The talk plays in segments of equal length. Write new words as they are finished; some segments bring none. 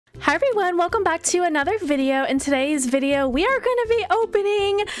Hi everyone, welcome back to another video. In today's video, we are going to be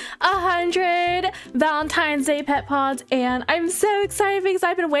opening 100 Valentine's Day pet pods, and I'm so excited because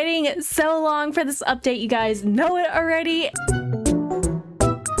I've been waiting so long for this update. You guys know it already.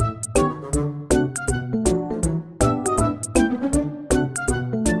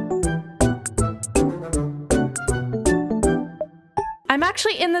 I'm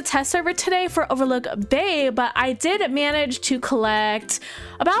actually in the test server today for Overlook Bay, but I did manage to collect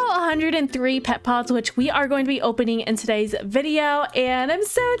about 103 pet pods, which we are going to be opening in today's video, and I'm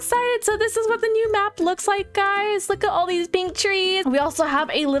so excited. So this is what the new map looks like, guys. Look at all these pink trees. We also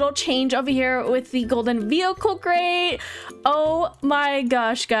have a little change over here with the golden vehicle crate. Oh my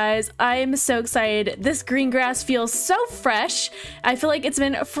gosh, guys, I'm so excited. This green grass feels so fresh. I feel like it's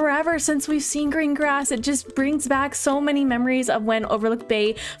been forever since we've seen green grass. It just brings back so many memories of when Overlook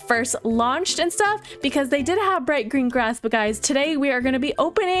Bay first launched and stuff, because they did have bright green grass. But guys, today we are going to be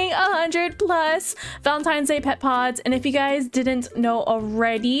opening 100 plus Valentine's Day pet pods, and if you guys didn't know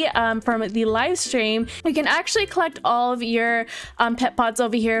already from the live stream, you can actually collect all of your pet pods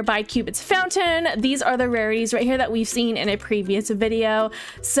over here by Cupid's Fountain. These are the rarities right here that we've seen in a previous video.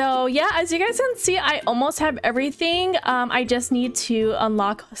 So yeah, as you guys can see, I almost have everything. I just need to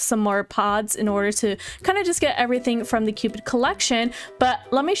unlock some more pods in order to kind of just get everything from the Cupid collection. But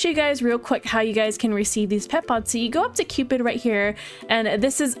let me show you guys real quick how you guys can receive these pet pods. So you go up to Cupid right here, and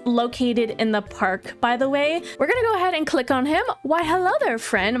this is located in the park, by the way. We're gonna go ahead and click on him. Why, hello there,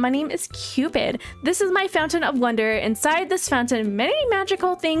 friend. My name is Cupid. This is my fountain of wonder. Inside this fountain, many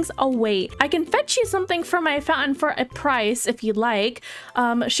magical things await. I can fetch you something from my fountain for a price if you like.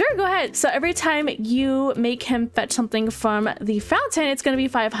 Sure, go ahead. So every time you make him fetch something from the fountain, it's gonna be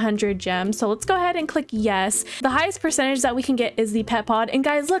 500 gems. So let's go ahead and click yes. The highest percentage that we can get is the pet pod, and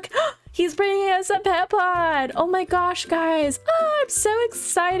guys, look, he's bringing us a pet pod. Oh my gosh, guys. Oh, I'm so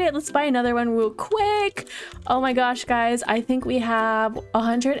excited. Let's buy another one real quick. Oh my gosh, guys, I think we have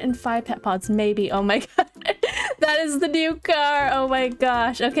 105 pet pods, maybe. Oh my god. That is the new car. Oh my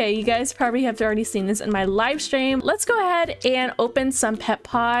gosh. Okay, you guys probably have already seen this in my live stream. Let's go ahead and open some pet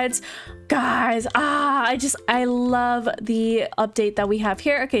pods. Guys, I love the update that we have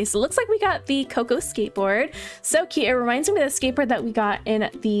here. Okay, so it looks like we got the Coco skateboard. So cute. It reminds me of the skateboard that we got in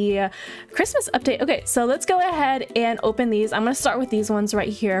the Christmas update. Okay, so let's go ahead and open these. I'm gonna start with these ones right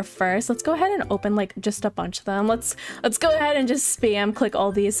here first. Let's go ahead and open like just a bunch of them. Let's go ahead and just spam click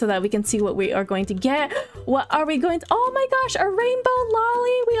all these so that we can see what we are going to get. What are we going to? Oh my gosh, a rainbow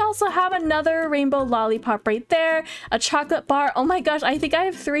lolly. We also have another rainbow lollipop right there. A chocolate bar. Oh my gosh, I think I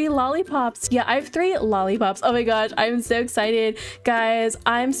have 3 lollipops. Yeah, I have 3 lollipops. Oh my gosh, I'm so excited, guys.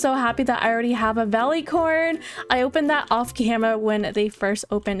 I'm so happy that I already have a Valicorn. I opened that off camera when they first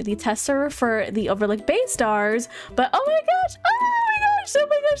opened the test server for the Overlook Bay stars, but oh my gosh,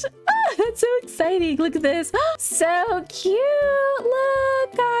 that's so exciting. Look at this. So cute.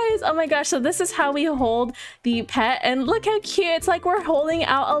 Look, guys. Oh my gosh, so this is how we hold the pet, and look how cute. It's like we're holding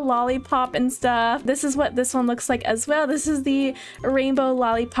out a lollipop and stuff. This is what this one looks like as well. This is the rainbow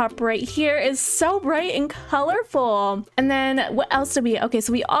lollipop right here. Is so bright and colorful. And then what else did we? Okay,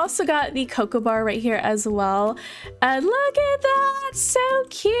 so we also got the cocoa bar right here as well, and look at that. So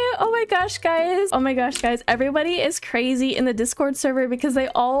cute. Oh my gosh, guys. Oh my gosh, guys, everybody is crazy in the Discord server because they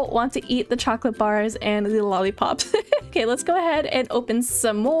all want to eat the chocolate bars and the lollipops. Okay, let's go ahead and open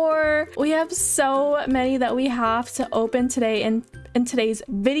some more. We have so many that we have to open today in today's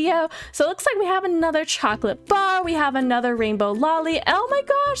video. So it looks like we have another chocolate bar. We have another rainbow lolly. Oh my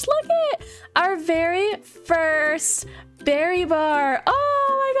gosh, look at our very first berry bar. Oh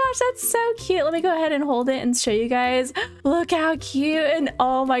my gosh, that's so cute. Let me go ahead and hold it and show you guys. Look how cute. And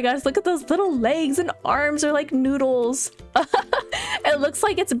oh my gosh, look at those little legs and arms are like noodles. It looks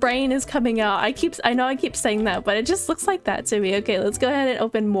like its brain is coming out. I know I keep saying that, but it just looks like that to me. Okay, let's go ahead and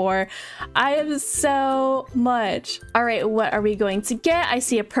open more. I have so much. All right, what are we going to get? I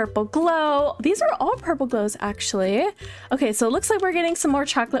see a purple glow. These are all purple glows, actually. Okay, so it looks like we're getting some more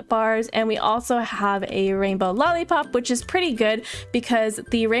chocolate bars, and we also have a rainbow lollipop, which is pretty good because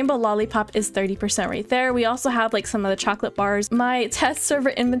the rainbow lollipop is 30% right there. We also have like some of the chocolate bars. My test server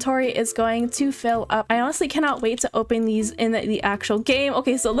inventory is going to fill up. I honestly cannot wait to open these in the actual game.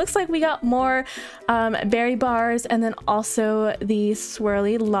 Okay, so it looks like we got more berry bars, and then also the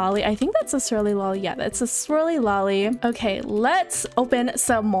swirly lolly. I think that's a swirly lolly. Yeah, that's a swirly lolly. Okay, let's open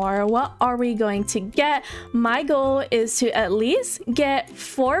some more. What are we going to get? My goal is to at least get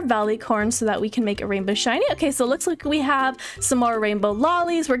 4 Valicorns so that we can make a rainbow shiny. Okay, so it looks like we have some more rainbow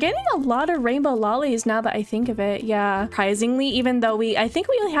lollies. We're getting a lot of rainbow lollies now that I think of it. Yeah, surprisingly, even though I think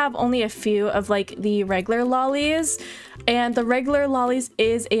we have only a few of like the regular lollies. And the regular lollies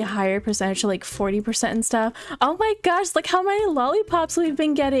is a higher percentage, like 40% and stuff. Oh my gosh, look how many lollipops we've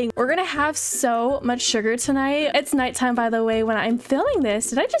been getting. We're gonna have so much sugar tonight. It's nighttime, by the way, when I'm filming this.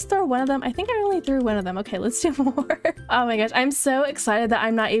 Did I just throw one of them? I think I only threw one of them. Okay, let's do more. Oh my gosh, I'm so excited that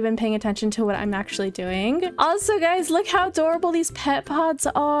I'm not even paying attention to what I'm actually doing. Also, guys, look how adorable these pet pods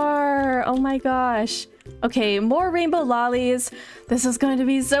are. Oh my gosh. Okay, more rainbow lollies. This is going to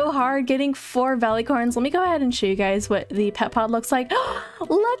be so hard getting 4 Valicorns. Let me go ahead and show you guys what the pet pod looks like.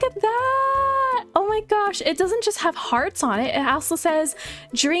 Look at that! Oh my gosh, it doesn't just have hearts on it. It also says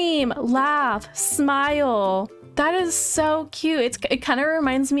dream, laugh, smile. That is so cute. It kind of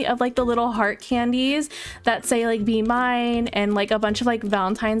reminds me of like the little heart candies that say like be mine and like a bunch of like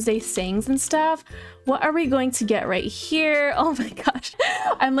Valentine's Day sayings and stuff. What are we going to get right here? Oh my gosh.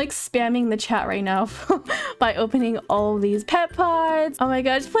 I'm like spamming the chat right now by opening all of these pet pods. Oh my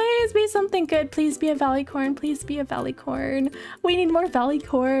gosh, please be something good. Please be a Valicorn. Please be a Valicorn. We need more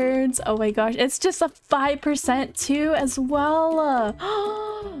Valicorns. Oh my gosh, it's just a 5% too as well.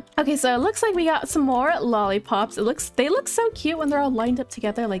 Okay, so it looks like we got some more lollipops. They look so cute when they're all lined up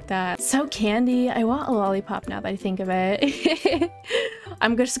together like that. So candy. I want a lollipop now that I think of it.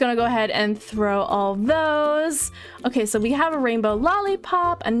 I'm just gonna go ahead and throw all those. Okay, so we have a rainbow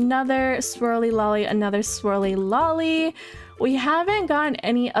lollipop, another swirly lolly, another swirly lolly. We haven't gotten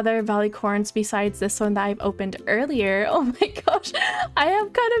any other Valicorns besides this one that I've opened earlier. Oh my gosh, I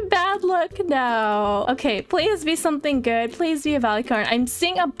have kind of bad luck now. Okay, please be something good. Please be a Valicorn. I'm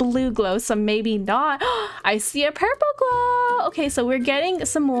seeing a blue glow, so maybe not. I see a purple glow. Okay, so we're getting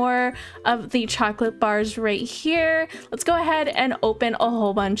some more of the chocolate bars right here. Let's go ahead and open a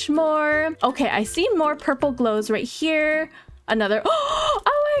whole bunch more. Okay, I see more purple glows right here. Another. Oh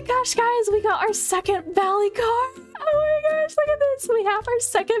my gosh, guys, we got our second Valicorn. Oh my gosh, look at this. We have our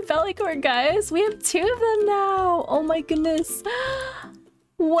second Valicorn, guys. We have 2 of them now. Oh my goodness.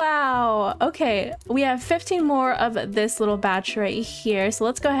 Wow. Okay, we have 15 more of this little batch right here. So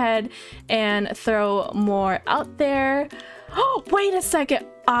let's go ahead and throw more out there. Oh, wait a second.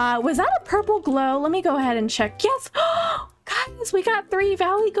 Was that a purple glow? Let me go ahead and check. Yes. Guys, we got 3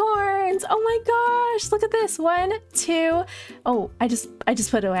 Valicorns. Oh my gosh, look at this. 1, 2. Oh, I just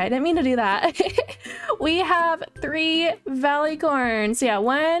put it away. I didn't mean to do that. We have 3 Valicorns. Yeah,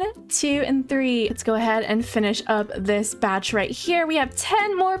 1, 2, and 3. Let's go ahead and finish up this batch right here. We have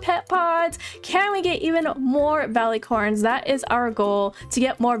 10 more pet pods. Can we get even more Valicorns? That is our goal, to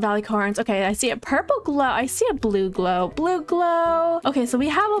get more Valicorns. Okay, I see a purple glow. I see a blue glow. Blue glow. Okay, so we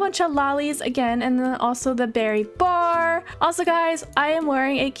have a bunch of lollies again, and then also the berry bar. Also, guys, I am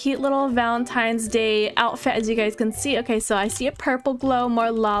wearing a cute little Valentine's Day outfit, as you guys can see. Okay, so I see a purple glow,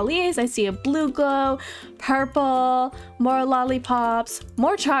 more lollies. I see a blue glow, purple, more lollipops,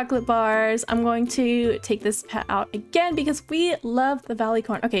 more chocolate bars. I'm going to take this pet out again because we love the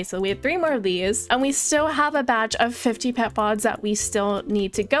Valicorn. Okay, so we have 3 more of these, and we still have a batch of 50 pet pods that we still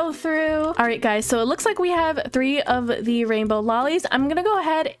need to go through. All right, guys, so it looks like we have 3 of the rainbow lollies. I'm gonna go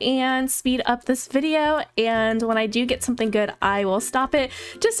ahead and speed up this video, and when I do get something good, I will stop it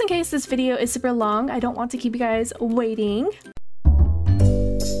just in case this video is super long. I don't want to keep you guys waiting.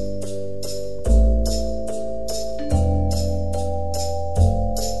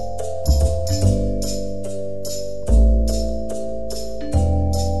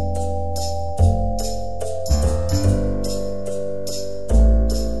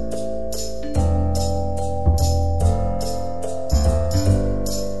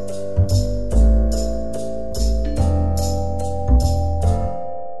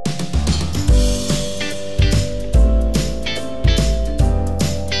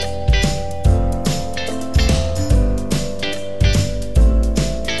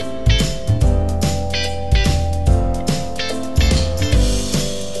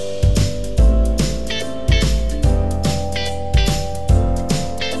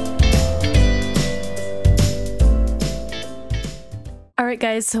 Alright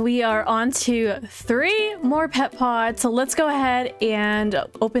guys, so we are on to 3 more pet pods. So let's go ahead and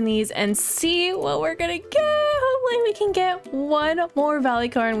open these and see what we're gonna get. Hopefully we can get 1 more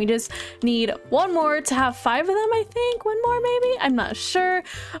Valicorn. We just need 1 more to have 5 of them, I think. 1 more maybe? I'm not sure.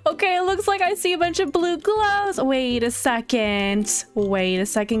 Okay, it looks like I see a bunch of blue glows. Wait a second. Wait a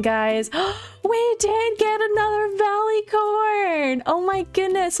second, guys. We did get another Valicorn. Oh my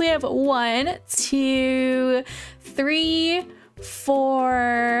goodness. We have 1, 2, 3,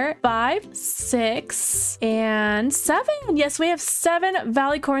 4, 5, 6, and 7. Yes, we have 7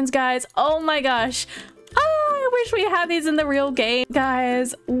 Valicorns, guys. Oh my gosh. Oh, wish we had these in the real game.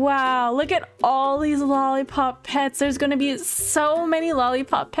 Guys, wow, look at all these lollipop pets. There's gonna be so many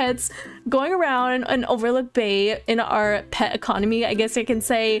lollipop pets going around in Overlook Bay in our pet economy, I guess I can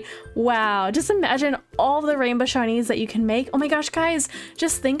say. Wow, just imagine all the rainbow shinies that you can make. Oh my gosh, guys,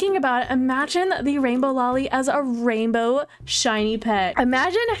 just thinking about it, imagine the rainbow lolly as a rainbow shiny pet.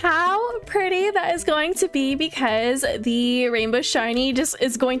 Imagine how pretty that is going to be, because the rainbow shiny just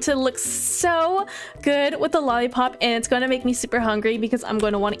is going to look so good with the lollipop, and it's going to make me super hungry because I'm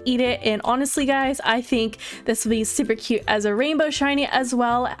going to want to eat it. And honestly, guys, I think this will be super cute as a rainbow shiny, as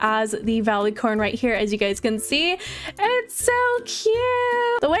well as the Valicorn right here, as you guys can see. It's so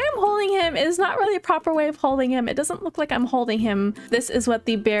cute. The way I'm holding him is not really a proper way of holding him. It doesn't look like I'm holding him. This is what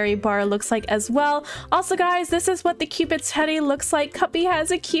the berry bar looks like as well. Also, guys, this is what the Cupid's teddy looks like. Cuppy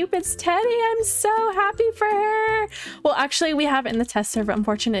has a Cupid's teddy. I'm so happy for her. Well, actually, we have it in the test server.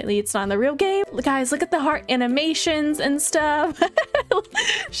 Unfortunately, it's not in the real game. Guys, look at the heart animations and stuff.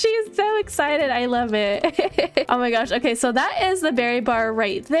 She's so excited. I love it. Oh my gosh. Okay, so that is the berry bar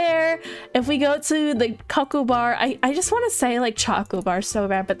right there. If we go to the cocoa bar, I just want to say like choco bar so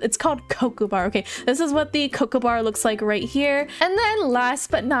bad, but it's called cocoa bar. Okay, this is what the cocoa bar looks like right here. And then last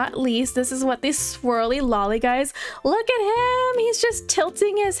but not least, this is what the swirly lolly, guys. Look at him. He's just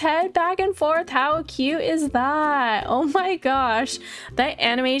tilting his head back and forth. How cute is that? Oh my gosh. That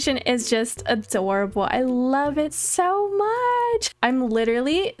animation is just adorable. I love it so much. I'm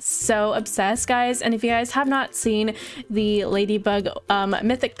literally so obsessed, guys. And if you guys have not seen the ladybug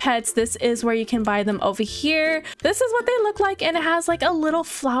mythic pets, this is where you can buy them over here. This is what they look like, and it has like a little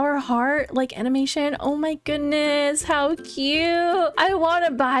flower heart like animation. Oh my goodness, how cute. I want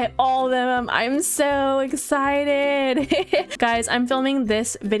to buy all of them. I'm so excited. Guys, I'm filming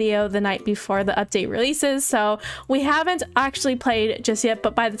this video the night before the update releases, so we haven't actually played just yet,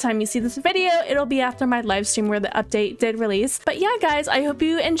 but by the time you see this video, it'll be after my live stream where the update did release. But yeah, guys, I hope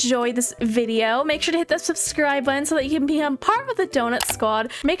you enjoyed this video. Make sure to hit the subscribe button so that you can become part of the donut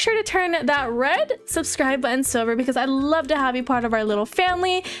squad. Make sure to turn that red subscribe button silver, because I'd love to have you part of our little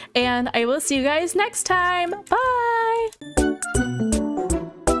family, and I will see you guys next time. Bye.